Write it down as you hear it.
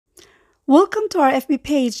Welcome to our FB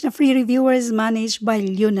page na free reviewers managed by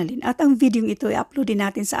Lunalyn. At ang video ito ay upload din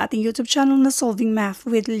natin sa ating YouTube channel na Solving Math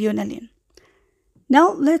with Lunalyn.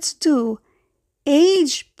 Now, let's do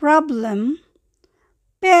age problem,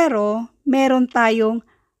 pero meron tayong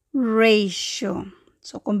ratio.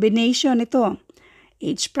 So, combination ito.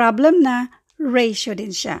 Age problem na, ratio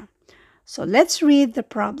din siya. So, let's read the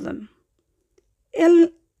problem.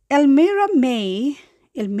 Elmira Mae,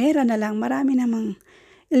 Elmira na lang, marami namang.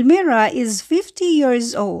 Elmira is 50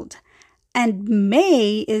 years old and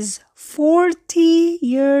May is 40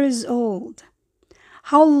 years old.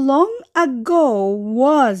 How long ago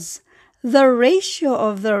was the ratio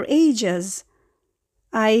of their ages?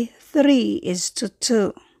 Ay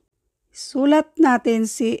 3:2. Sulat natin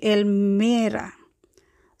si Elmira.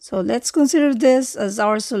 So let's consider this as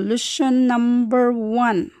our solution number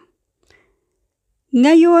 1.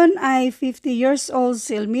 Ngayon ay 50 years old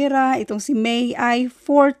si Elmira, itong si May ay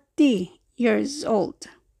 40 years old.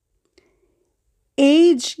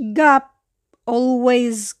 Age gap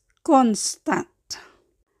always constant.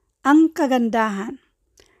 Ang kagandahan,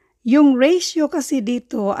 yung ratio kasi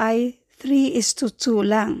dito ay 3:2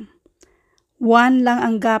 lang. 1 lang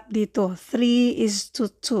ang gap dito,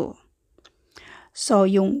 3:2. So,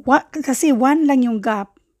 kasi 1 lang yung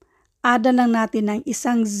gap, ada lang natin ng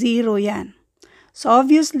isang 0 yan. So,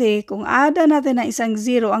 obviously, kung ada natin ng isang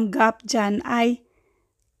 0, ang gap dyan ay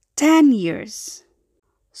 10 years.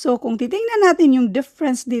 So, kung titingnan natin yung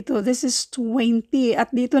difference dito, this is 20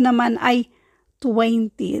 at dito naman ay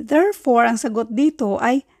 20. Therefore, ang sagot dito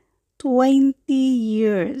ay 20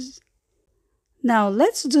 years. Now,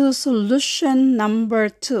 let's do solution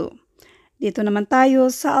number 2. Dito naman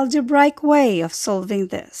tayo sa algebraic way of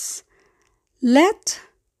solving this.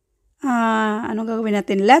 Anong gagawin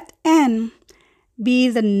natin? Let n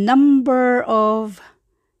be the number of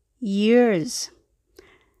years.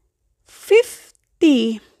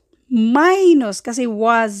 50 minus, kasi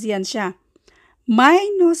was yan siya,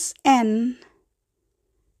 minus n,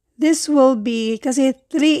 this will be, kasi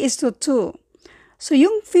 3:2. So,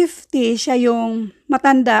 yung 50, siya yung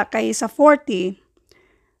matanda kaysa 40.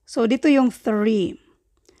 So, dito yung 3.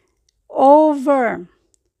 Over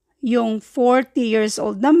yung 40 years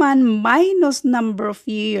old naman, minus number of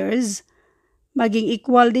years, maging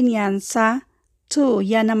equal din yan sa 2.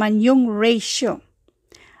 Yan naman yung ratio.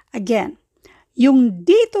 Again, yung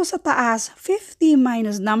dito sa taas, 50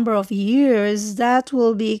 minus number of years, that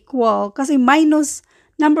will be equal, kasi minus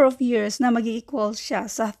number of years na maging equal siya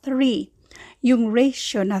sa 3. Yung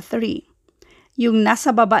ratio na 3. Yung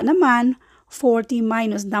nasa baba naman, 40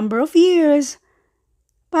 minus number of years,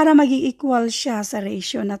 para maging equal siya sa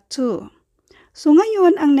ratio na 2. So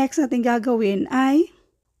ngayon, ang next natin gagawin ay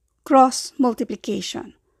cross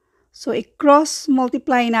multiplication. So, i-cross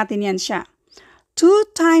multiply natin yan siya.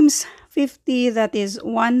 2 times 50, that is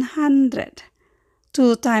 100.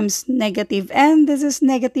 2 times negative n, this is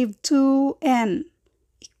negative 2n,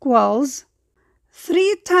 equals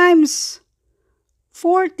 3 times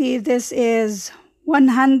 40, this is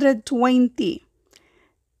 120. 3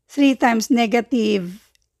 times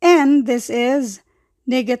negative n, this is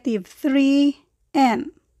negative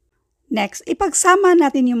 3n. Next, ipagsama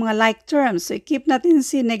natin yung mga like terms. So, i-keep natin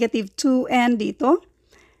si negative 2n dito.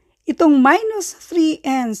 Itong minus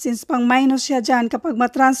 3n, since pang minus siya dyan, kapag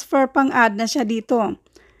matransfer, pang add na siya dito.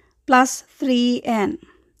 Plus 3n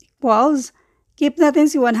equals, keep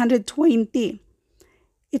natin si 120.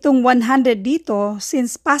 Itong 100 dito,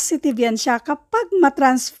 since positive yan siya, kapag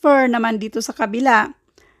matransfer naman dito sa kabila,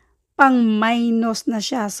 pang minus na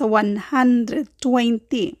siya sa 120.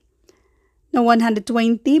 Now,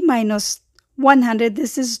 120 minus 100,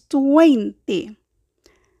 this is 20.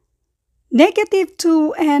 Negative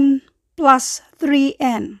 2n plus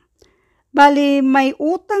 3n. Bali, may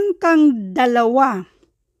utang kang 2.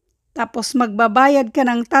 Tapos, magbabayad ka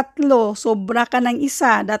ng 3, sobra ka ng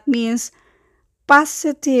 1. That means,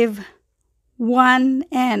 positive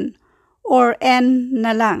 1n or n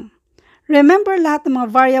na lang. Remember, lahat ng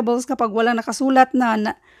mga variables kapag walang nakasulat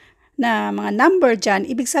na mga number dyan,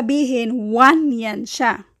 ibig sabihin 1 yan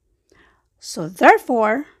siya. So,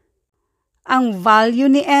 therefore, ang value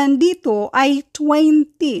ni n dito ay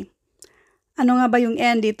 20. Ano nga ba yung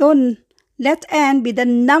n dito? Let n be the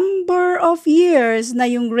number of years na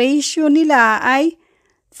yung ratio nila ay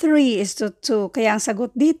 3:2. Kaya ang sagot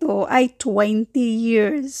dito ay 20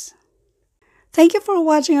 years. Thank you for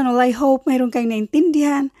watching and all. I hope mayroon kayong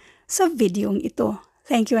naintindihan sa videong ito.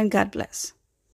 Thank you and God bless.